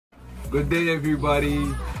Good day,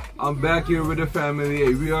 everybody. I'm back here with the family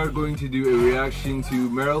and we are going to do a reaction to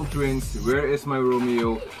Merrell Twins' Where Is My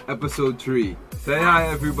Romeo episode 3. Say hi,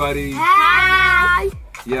 everybody. Hi.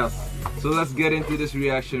 Yes, so let's get into this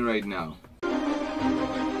reaction right now.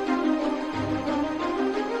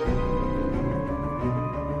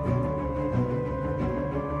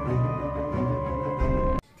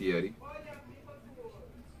 Thierry.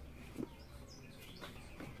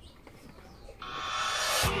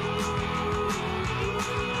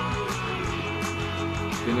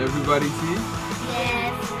 Can everybody see?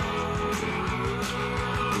 Yes.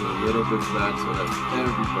 A little bit back so that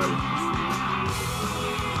everybody can see.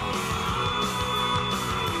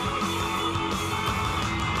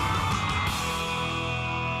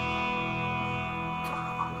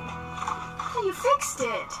 You fixed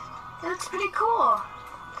it. It looks pretty cool.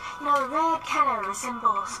 You know, the red kind of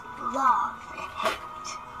resembles love and hate.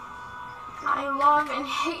 I love and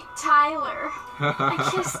hate Tyler.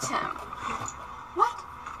 I kissed him. What?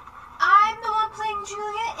 I'm the one playing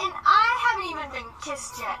Juliet, and I haven't even been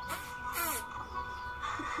kissed yet.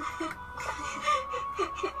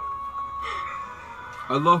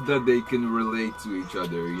 I love that they can relate to each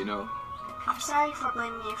other, you know? I'm sorry for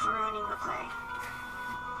blaming you for ruining the play.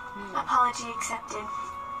 Apology accepted.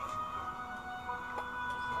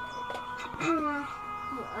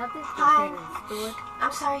 Hi.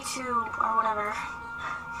 I'm sorry too, or whatever.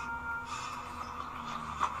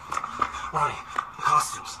 Ronnie, the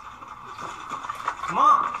costumes. Come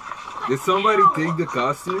on. Did somebody take the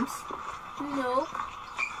costumes? No.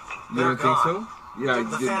 You don't think so? Yeah,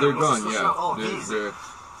 they're gone. Yeah,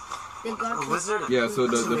 They got the wizard. yeah. So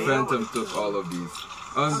the Phantom took all of these.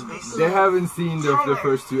 They haven't seen the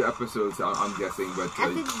first 2 episodes, I'm guessing, but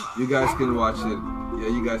you guys can watch it. Yeah,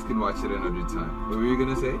 you guys can watch it another time. What were you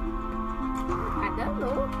gonna say? I don't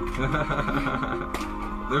know.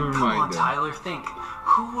 Never Come on, mind. Tyler, think.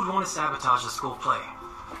 Who would want to sabotage the school play?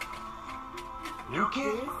 New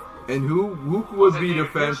kid? And who would be the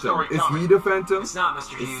Phantom? Is he the Phantom? It's not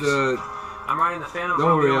Mr. Hughes. It's I'm writing the Phantom.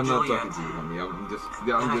 Don't worry, Romeo I'm not Juliet. talking to you, honey. I'm just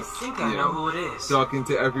I think I know who it is. talking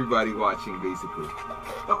to everybody watching, basically.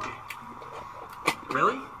 Okay.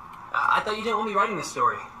 Really? I thought you didn't want me writing this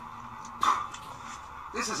story.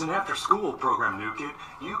 This is an after-school program, new kid.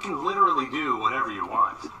 You can literally do whatever you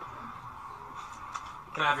want.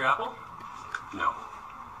 Can I have your apple? No.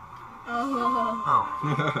 Oh.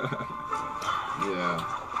 Yeah.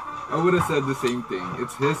 I would have said the same thing.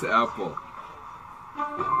 It's his apple.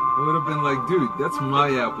 I would have been like, dude, that's my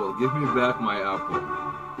apple. Give me back my apple.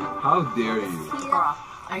 How dare you? Girl,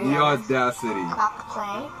 The audacity. about the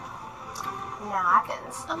play? No,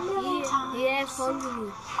 happens a million times. Yes,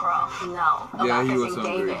 hungry. Girl, no. Yeah, he was About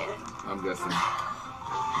kissing hungry. David. I'm guessing.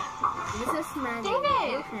 This is my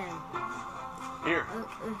David! Here.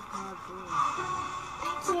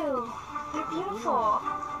 Thank you. They're beautiful.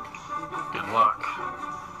 Good luck.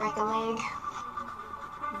 Break a leg.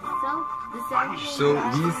 So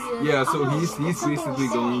he's basically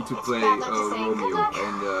going to play Romeo,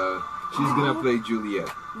 and she's gonna play Juliet.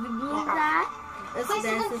 The blue guy. Place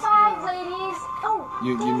it inside, ladies. Oh.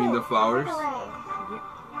 You mean the flowers? Break a leg.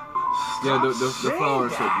 Yeah, the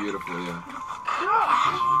flowers are beautiful. Yeah,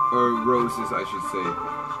 or roses, I should say.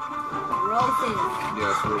 Roses.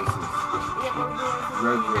 Yes, roses.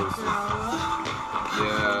 Red roses.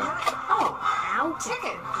 Yeah. Oh. Ow.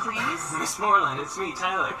 Ticket, please. Miss Moreland, it's me,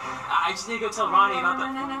 Tyler. I just need to go tell Ronnie about the...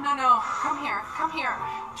 No. Come here.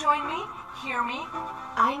 Join me. Hear me.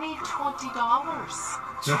 I need $20.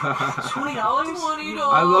 $20?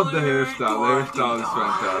 I love the hairstyle. The hairstyle is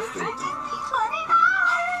fantastic.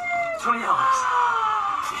 $20.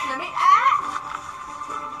 Let me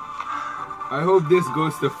I hope this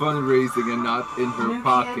goes to fundraising and not in her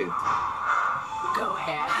pocket. Go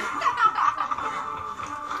ahead.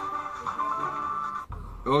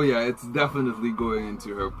 Oh yeah, it's definitely going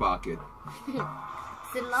into her pocket.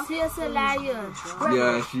 She's a liar.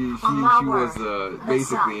 Yeah, she was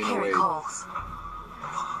basically in a way.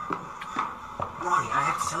 Ronnie, I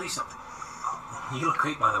have to tell you something. You look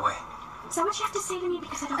great, by the way. Is that what you have to say to me?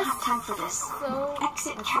 Because I don't have time for this. So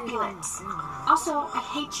Exit Capulets. Also, I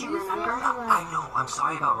hate you, remember? I know. I'm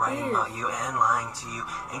sorry about writing about you and lying to you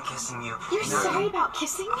and kissing you. You're sorry about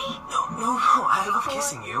kissing me? No. I love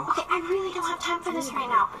kissing you. Okay, I really don't have time for this right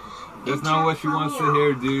now. That's not what she wants to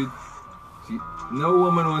hear, dude. No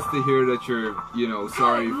woman wants to hear that you're,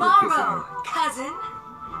 sorry for kissing her. Cousin.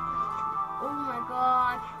 oh my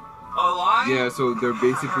god. A lie? Yeah, so they're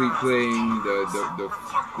basically playing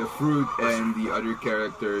the fruit and the other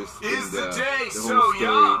characters in the whole story.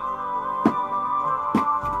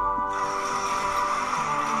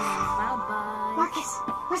 Bye bye. Marcus,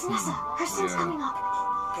 where's Where's Nessa? Her scene's coming up.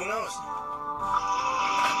 Who knows?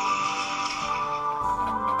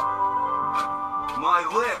 My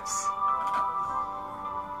lips.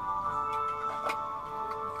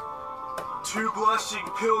 2 blushing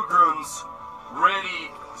pilgrims.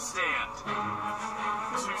 Ready, stand.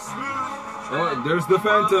 Too smooth. Oh, there's the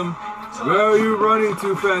Phantom. Where are you running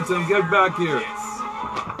to, Phantom? Get back here.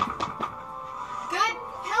 Good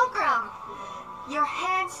pilgrim. Your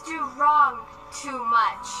hands do wrong too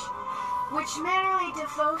much, which mannerly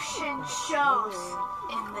devotion shows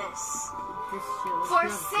in this. For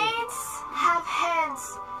saints have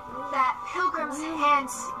hands that pilgrims'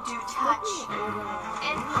 hands do touch.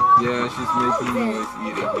 And yeah, she's making noise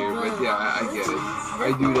eating here, but yeah, I get it.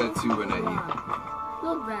 I do that too when I eat.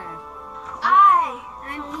 Look bad.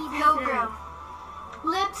 I'm pilgrim.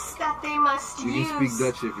 Lips that they must You use can speak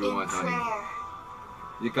Dutch if you in want, honey. prayer.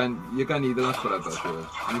 Je kan Nederlands praten als je wil. Je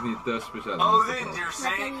hoeft niet te speciaal. Oh, then, dear Wat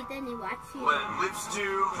saint, kan je dan niet watchen? what lips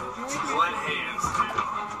do, what hands do.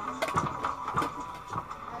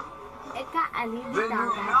 Ik ga alleen Then niet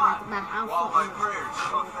move aan not, maar while my prayers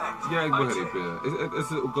affect. Ja, ik begrijp je. Het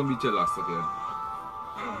is ook een beetje lastig, ja.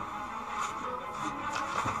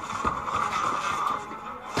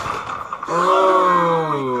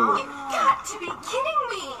 Oh! You've got to be kidding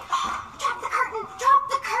me! Drop the curtain! Drop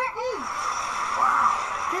the curtain!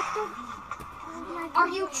 Are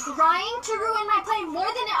you trying to ruin my play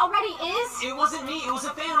more than it already is? It wasn't me, it was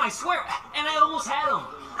a phantom, I swear. And I almost had him.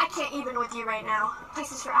 I can't even with you right now.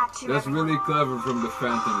 Places for Act 2. That's really clever from the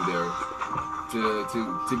Phantom there.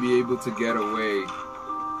 To be able to get away.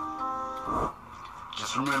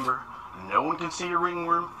 Just remember, no one can see your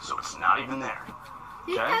ringworm, so it's not even there.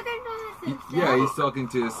 He's Okay? talking to himself. Yeah, he's talking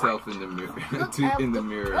to himself in the mirror. In the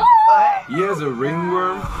mirror. Oh! He has a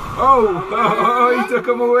ringworm. Oh, he took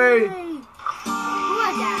him away. Who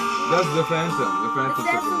was that? That's the Phantom. The Phantom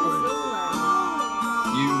took him away.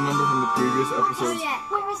 You remember from the previous episodes?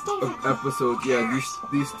 Where is David? Episode, yeah,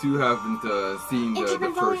 these two haven't seen the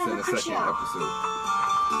first and the second episode.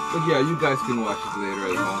 But yeah, you guys can watch it later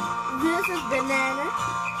at home. This is banana.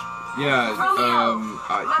 Yeah,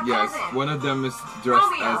 my yes, cousin. one of them is dressed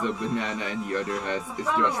Romeo. as a banana and the other is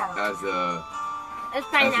dressed as a It's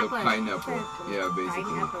pineapple. Yeah,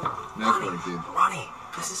 basically. Nice one, dude. Ronnie,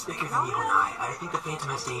 this is bigger than you and I. I think the Phantom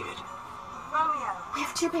has David. Romeo. We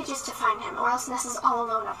have 2 pages to find him, or else Nessa's all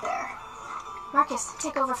alone up there. Marcus,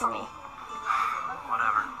 take over for me.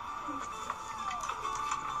 Whatever.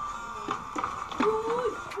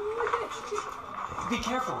 Be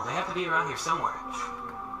careful, they have to be around here somewhere.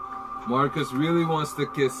 Marcus really wants to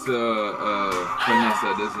kiss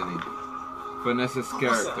Vanessa, doesn't he? Vanessa's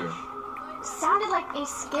character. Sounded like a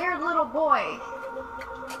scared little boy.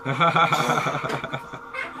 I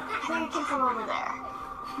think it came from over there.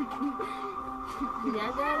 Yeah,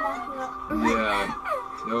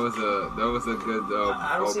 that was a good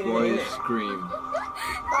boyish scream.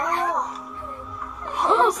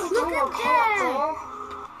 Oh, look at there.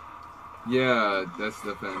 Yeah, that's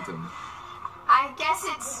the Phantom. I guess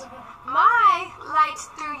it's my light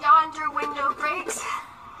through yonder window breaks.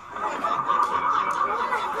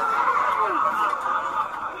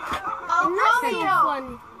 Oh,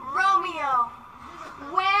 Romeo! Romeo!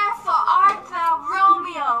 Wherefore art thou,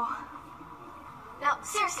 Romeo? Now,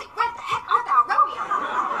 seriously, where the heck art thou, Romeo?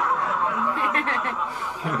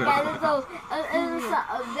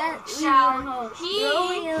 Shall he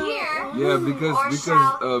hear? Yeah, because he's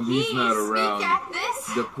not around.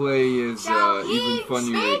 The play is even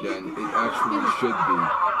funnier than it actually should be.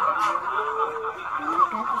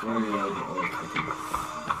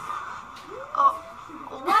 Oh,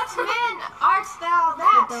 what man art thou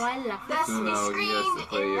that? Thus So now he has screamed to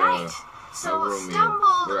play, in night, so Romeo,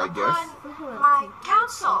 stumbled or I guess. upon my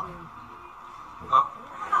counsel.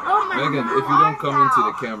 Megan, if you don't come into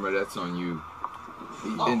the camera, that's on you.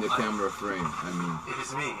 In the camera frame, I mean. It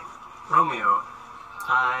is me, Romeo.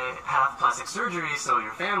 I have plastic surgery, so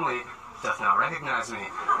your family doth not recognize me.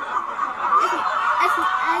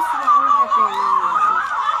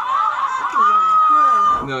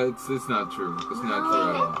 No, it's not true. It's not true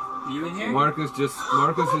at all. You in here? Marcus is just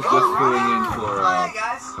filling in for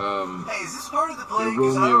Hey, is this part of the play? the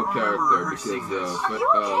Romeo character because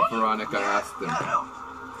Veronica asked him.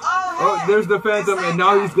 Oh, there's the Phantom, and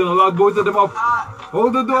now he's gonna lock both of them up.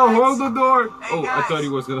 Hold the door, hold the door. Oh, I thought he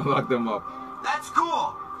was gonna lock them up. That's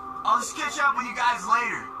cool. I'll just catch up with you guys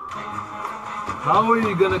later. How are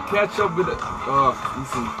you gonna catch up with it? Oh,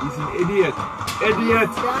 he's an idiot. Idiot.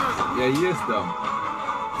 Yeah, he is dumb.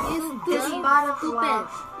 This bud of love,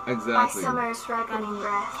 by Exactly. summer's ripening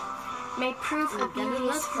breath, may prove a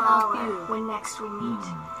beauteous flower when next we meet.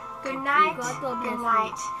 Good night. Good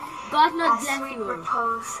night. God not As bless sweet you.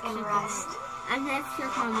 repose and rest. And let's shut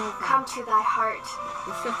our mouth. Come to thy heart.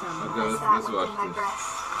 Shut our mouth. Okay, As let's that watch within thy this. breast.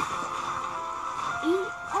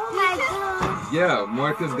 Oh my God. Yeah,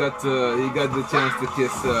 Marcus got he got the chance to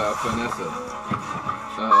kiss Vanessa.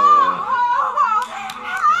 Shut our mouth.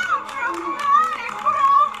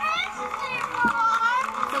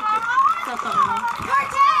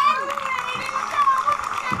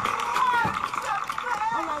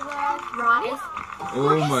 Oh my God. Ronnie?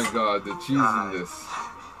 Oh my God, the cheese in this,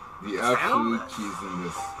 the absolute cheese in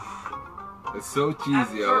this. It's so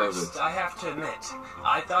cheesy, At I love first, it. I have to admit,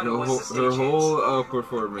 I thought it Her was whole, the her stages. whole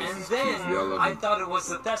performance And is then cheesy, I love I it. thought it was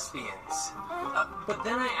the thespians. But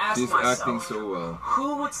then I asked She's myself, acting so well.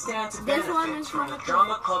 who would stand to This one benefit is from one the of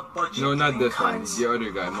drama club budget? No, not getting this one. cut? The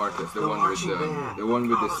other guy, Marcus, the one with the one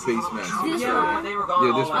with the spaceman suit. This Yeah, one? but they were gone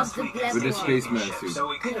Yeah, all this one. last week. With the It's a spaceman championship, suit.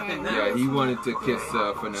 So it could have been them. Yeah, he wanted to kiss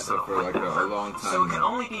Vanessa for like a long So it time can now.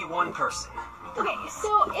 only be one person. Okay,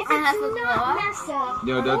 so if And that's it's what not what? Nessa,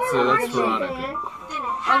 Yeah, that's Veronica. then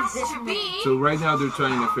it has to be So right now they're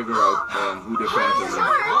trying to figure out who the Phantom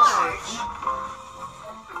is.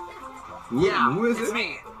 Who is it's it?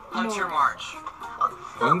 me, Hunter March.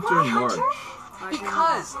 Hunter March.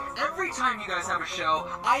 Because every time you guys have a show,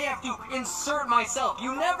 I have to insert myself.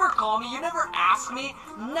 You never call me, you never ask me,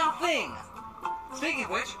 nothing. Speaking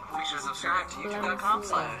of which, make sure to subscribe to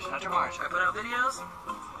youtube.com/Hunter March. I put out videos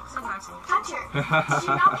sometimes. Hunter, did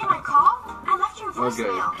you not get my call? I left your Okay,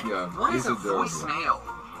 voicemail. yeah, What he's is a adorable. voicemail?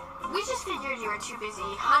 We just figured you were too busy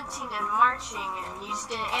hunting and marching and you just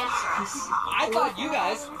didn't answer us. I thought you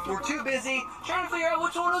guys were too busy trying to figure out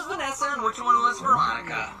which one was Vanessa and which one was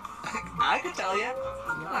Veronica. I could tell you.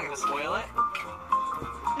 I'm not gonna spoil it.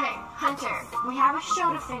 Hey, Hunter, we have a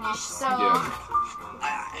show to finish, so... Yeah.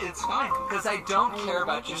 It's fine, because I don't care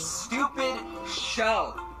about your stupid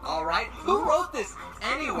show. Alright? Who wrote this?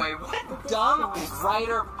 Anyway, what dumb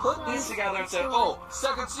writer put this together and said, oh,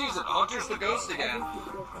 second season, Hunter's the ghost again?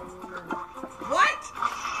 What?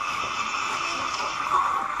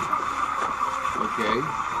 Okay.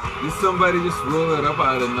 Did somebody just roll it up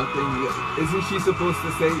out of nothing? Isn't she supposed to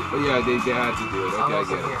say? Oh yeah, they had to do it. Okay, I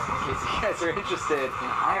Also get here, it. in case you guys are interested in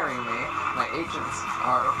hiring me, my agents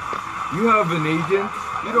are... You have an agent?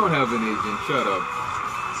 You don't have an agent. Shut up.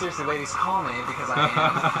 Seriously, ladies, call me because I am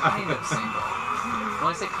kind of single. When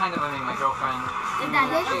I say kind of, I mean my girlfriend...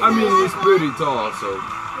 I mean, he's pretty tall, so.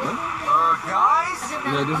 Huh? Guys?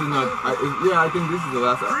 No, this is not. I think this is the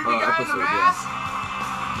last episode. Yeah.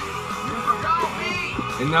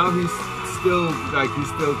 And now he's still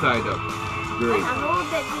tied up. Great.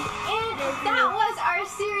 That was our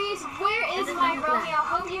series, Where is My Romeo?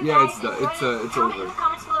 Hope you Yeah, guys it's enjoyed it. Tell me in over. the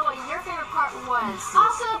comments below what your favorite part was.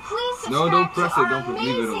 Also, please subscribe No, don't press to it. our Don't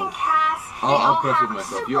leave it amazing alone. cast. I'll They press all it have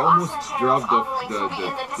myself. super You almost awesome dropped channels. All the links will be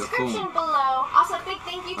in the the description phone. below. Also, big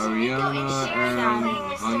thank you to Rico and Sharon for playing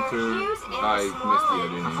Mr. Hunter. Hughes and I Miss missed the other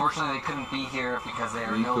Mullen. name. Unfortunately, they couldn't be here because they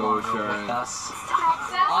are no Rico, longer Sharon. with us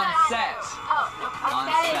On set. Oh, On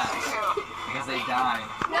that set. is true. because they died.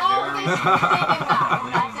 No, they didn't back.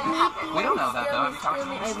 That didn't happen. We don't know that though. Have you talked to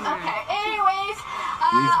them? Okay, anyways,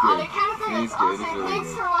 He's on good. the count of three, He's I'll good. say He's really thanks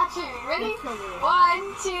good. for watching. Ready? 1,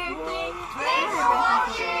 2, 3. Thanks for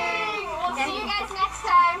watching. We'll see you guys next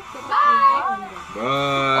time. Bye.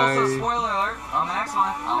 Bye. Also, spoiler alert, on the next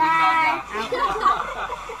one, I'll be the bad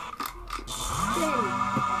guy.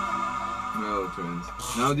 No twins.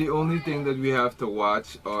 Now the only thing that we have to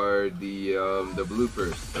watch are the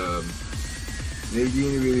bloopers.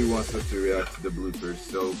 Nadine really wants us to react to the bloopers,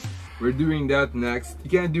 so we're doing that next. You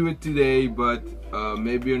can't do it today, but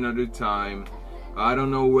maybe another time. I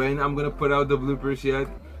don't know when I'm gonna put out the bloopers yet.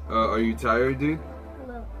 Are you tired, dude?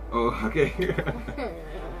 No. Oh, okay.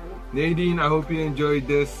 Nadine, I hope you enjoyed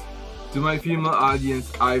this. To my female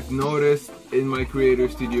audience, I've noticed in my creator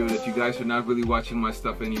studio that you guys are not really watching my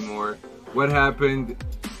stuff anymore. What happened?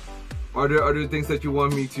 Are there other things that you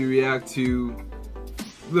want me to react to?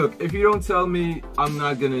 Look, if you don't tell me, I'm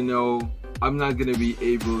not gonna know. I'm not gonna be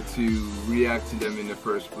able to react to them in the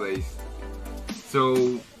first place.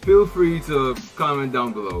 So feel free to comment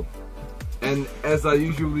down below. And as I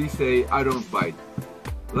usually say, I don't bite.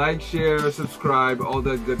 Like, share, subscribe, all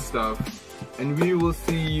that good stuff. And we will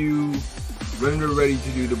see you when we're ready to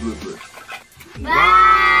do the bloopers.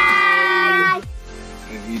 Bye!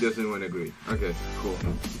 And he doesn't want to agree. Okay, cool.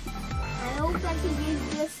 I hope that you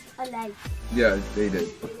give this a like. Yeah, they did.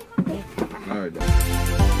 Alright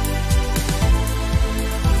then.